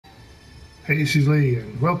Hey, this is Lee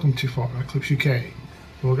and welcome to Fortnite Clips UK.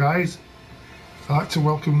 Well guys, I'd like to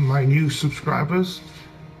welcome my new subscribers.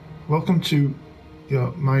 Welcome to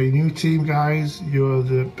my new team guys. You're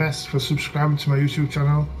the best for subscribing to my YouTube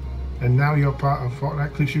channel and now you're part of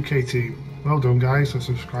Fortnite Clips UK team. Well done guys for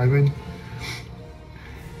subscribing.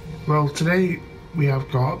 Well, today we have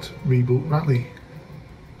got Reboot Rally.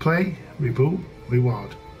 Play, reboot,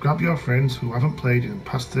 reward. Grab your friends who haven't played in the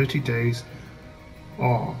past 30 days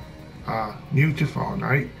or are new to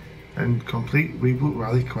Fortnite and complete Reboot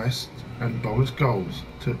Rally quests and bonus goals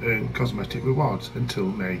to earn cosmetic rewards until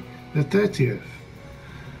May the 30th.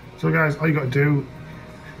 So guys, all you got to do,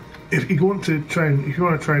 if you want to try and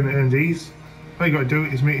earn these, all you got to do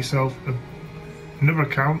is make yourself another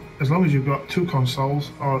account, as long as you've got two consoles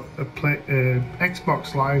or a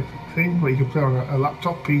Xbox Live thing where you can play on a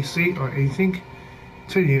laptop, PC or anything.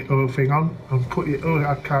 Turn your other thing on and put your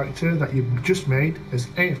other character that you've just made as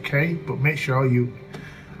AFK, but make sure you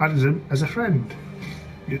add them as a friend.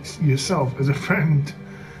 It's yourself as a friend.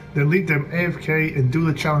 Then leave them AFK and do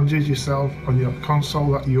the challenges yourself on your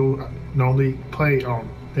console that you normally play on.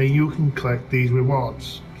 Then you can collect these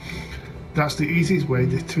rewards. That's the easiest way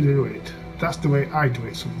to do it. That's the way I do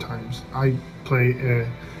it sometimes. I play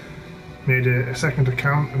made a second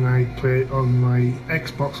account and I play on my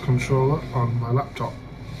Xbox controller on my laptop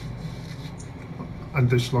and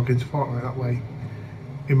just log into Fortnite that way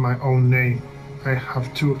in my own name. I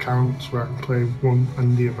have two accounts where I can play one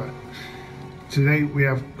and the other. Today we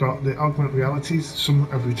have got the augmented realities. Some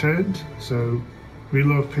have returned, so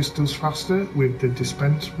reload pistols faster with the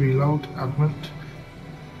dispense reload augment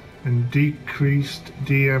and decreased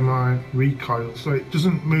DMI recoil, so it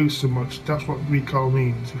doesn't move so much. That's what recoil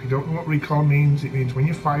means. If you don't know what recoil means, it means when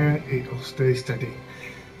you fire it'll stay steady.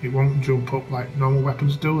 It won't jump up like normal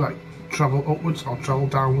weapons do, like travel upwards or travel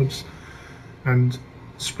downwards. And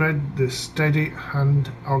spread the steady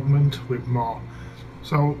hand augment with more.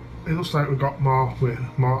 So it looks like we've got more with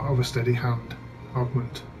more of a steady hand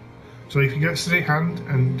augment. So if you get steady hand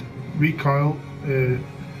and recoil,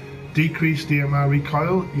 decrease DMR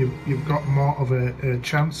recoil, you've got more of a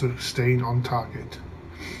chance of staying on target.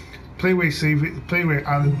 Playway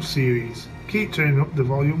Island series. Keep turning up the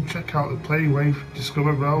volume, check out the Playway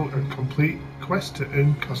Discover Row and complete quests to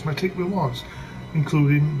earn cosmetic rewards,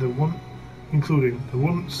 including the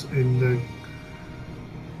ones in the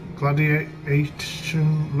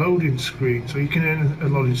gladiation loading screen. So you can earn a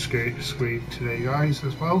loading screen today guys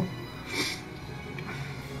as well.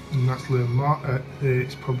 And that's a little more.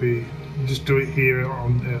 It's probably just do it here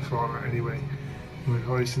on Fortnite anyway. We've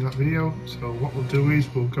already seen that video. So what we'll do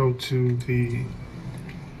is we'll go to the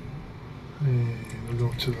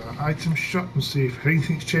item shop and see if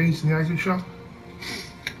anything's changed in the item shop.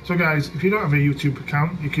 So guys, if you don't have a YouTube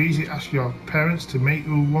account, you can easily ask your parents to make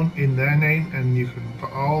you one in their name, and you can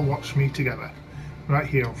all watch me together right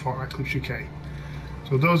here on Fortnite Clips UK.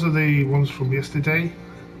 So those are the ones from yesterday.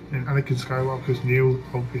 And Anakin Skywalker's new,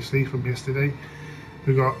 obviously, from yesterday.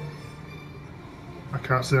 We got, I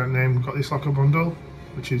can't say that name, we've got this locker bundle,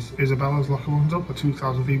 which is Isabella's locker bundle for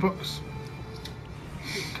 2,000 V-Bucks.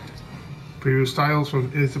 Preview styles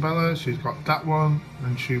from Isabella, she's got that one,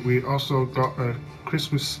 and we also got a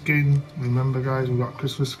Christmas skin. Remember guys, we got a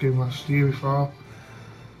Christmas skin last year before.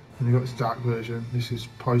 And we got this dark version, this is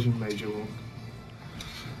Poison Major one.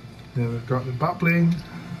 Then we've got the Bat-Bling,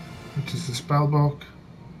 which is the spellbook.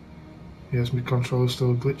 Yes, my controller's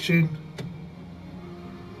still glitching.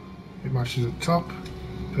 It matches the top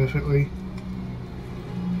perfectly.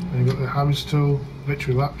 Then you've got the Harvest tool,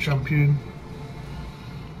 Victory Lap Champion.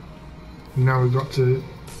 And now we've got to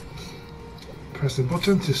press the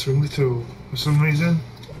button to swing the tool for some reason.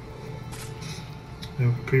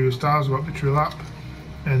 Then with previous stars, we've got Victory Lap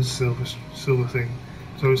and silver thing.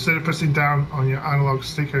 So instead of pressing down on your analog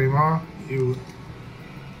stick anymore, you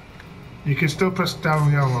can still press down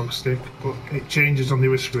on the analog stick, but it changes on the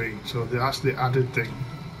other screen, so that's the added thing.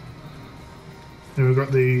 Then we've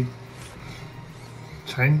got the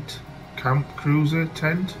tent, Camp Cruiser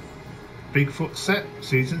tent, Bigfoot set,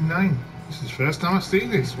 season 9. This is the first time I've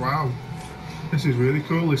seen this, wow. This is really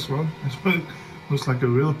cool, this one. This one looks like a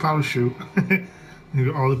real parachute.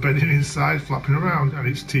 You've got all the bedding inside flapping around, and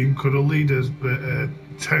it's Team Cuddle Leaders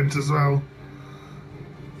tent as well.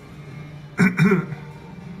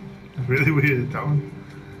 Really weird, that one.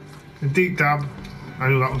 And Deep Dab, I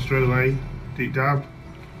knew that one straight away. Deep Dab.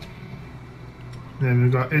 Then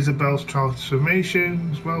we've got Isabel's transformation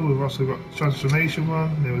as well. We've also got the transformation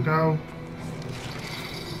one. There we go.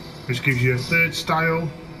 Which gives you a third style.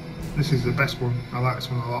 This is the best one. I like this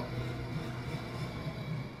one a lot.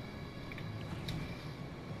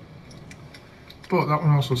 But that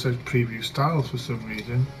one also says preview styles for some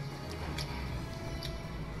reason.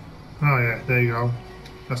 Oh yeah, there you go.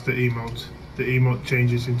 That's the emote. The emote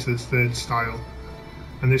changes into the third style.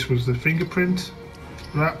 And this was the fingerprint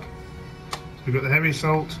wrap. So we've got the heavy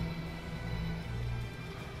assault,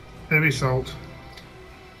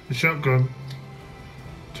 the shotgun,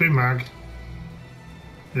 2 mag,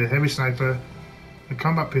 the heavy sniper, the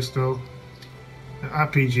combat pistol, the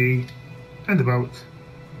RPG, and the boat.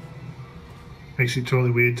 Makes it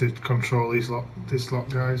totally weird to control this lot,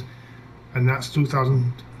 guys. And that's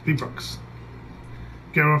 2,000 V-Bucks.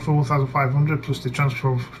 Get on for 1,500 plus the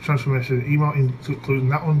transformation emote, including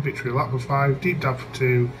that one, Victory Lap for 5, Deep Dive for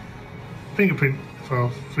 2, Fingerprint for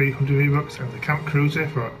 300 V-Bucks, and the Camp Cruiser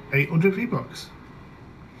for 800 V-Bucks.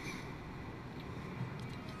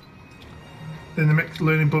 Then the mixed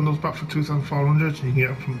learning bundles back for 2,400. You can get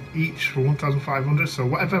them from each for 1,500. So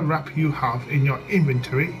whatever wrap you have in your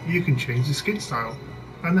inventory, you can change the skin style.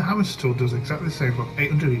 And the hammer tool does exactly the same for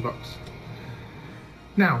 800 V-Bucks.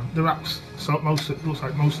 Now the wraps. So it looks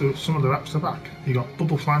like some of the wraps are back. You got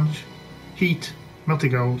Bubble Flange, Heat, Melty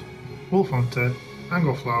Gold, Wolf Hunter,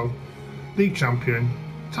 Angle Flow, League Champion,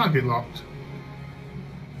 Target Locked,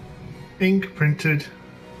 Ink Printed,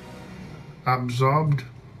 Absorbed,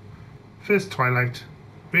 First Twilight,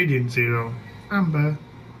 Radiant Zero, Amber,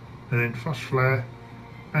 and then Frost Flare,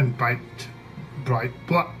 and Bright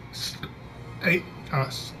Blast.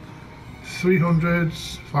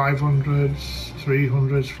 300s, 500s,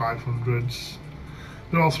 300s, 500s.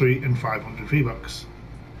 They're all 3 and 500 V-Bucks.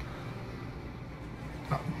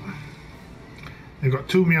 They've got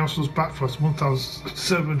 2 Meowscles back for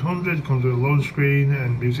 1,700. Comes with a loan screen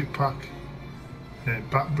and music pack, and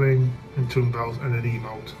back bling and tune bells and an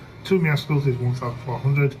emote. 2 Meowscles is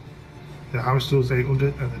 1,400. The hamster is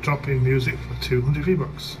 800, and the drop-in music for 200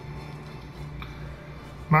 V-Bucks.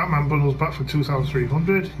 Markman bundles back for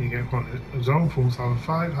 2,300. You get one a zone for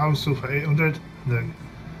 1,500. Hamster for 800. And then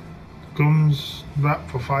guns wrap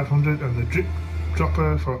for 500, and the drip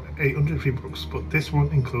dropper for 800 V-Bucks. But this one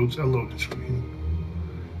includes a loading screen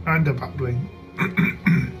and a back bling.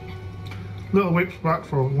 Little Whips back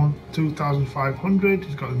for 2,500.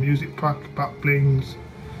 He's got the music pack, back blings,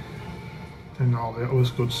 and all the other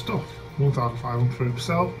good stuff. 1,500 for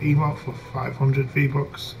himself. Emote for 500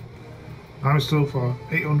 V-Bucks. I'm still for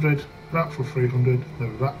 800. Wrap for 300.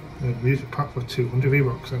 The music pack for 200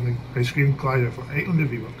 V-Bucks, and the ice cream glider for 800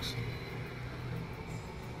 V-Bucks.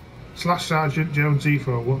 Slash Sergeant Jonesy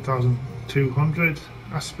for 1,200.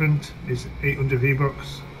 Aspirant is 800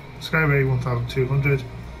 V-Bucks. Skyray 1,200.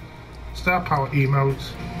 Star Power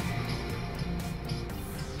emote.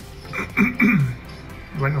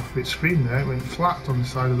 Went off its screen there, it went flat on the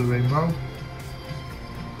side of the rainbow.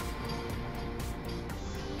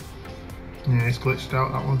 Yeah, it's glitched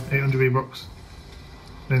out, that one. 800 V-Bucks.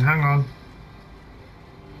 Then hang on.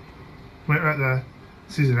 Wait right there.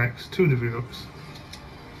 Season X, 200 V-Bucks.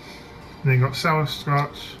 Then you got Sour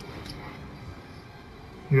Scotch.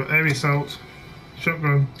 You got Airy Assault,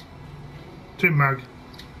 Shotgun, 2 mag,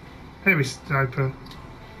 Heavy Sniper,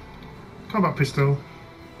 Combat Pistol,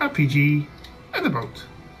 RPG, and a boat.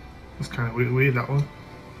 That's kind of weird, that one.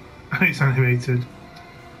 And it's animated.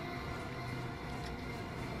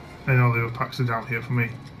 And all the other packs are down here for me.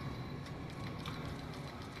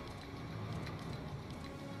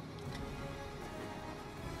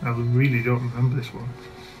 I really don't remember this one.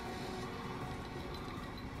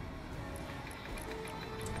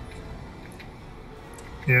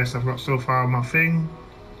 Yes, I've got so far my thing.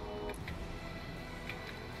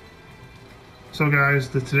 So guys,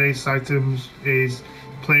 today's items is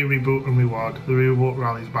play, reboot and reward. The reward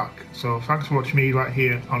rally's back. So thanks for watching me right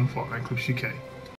here on Fortnite Clips UK.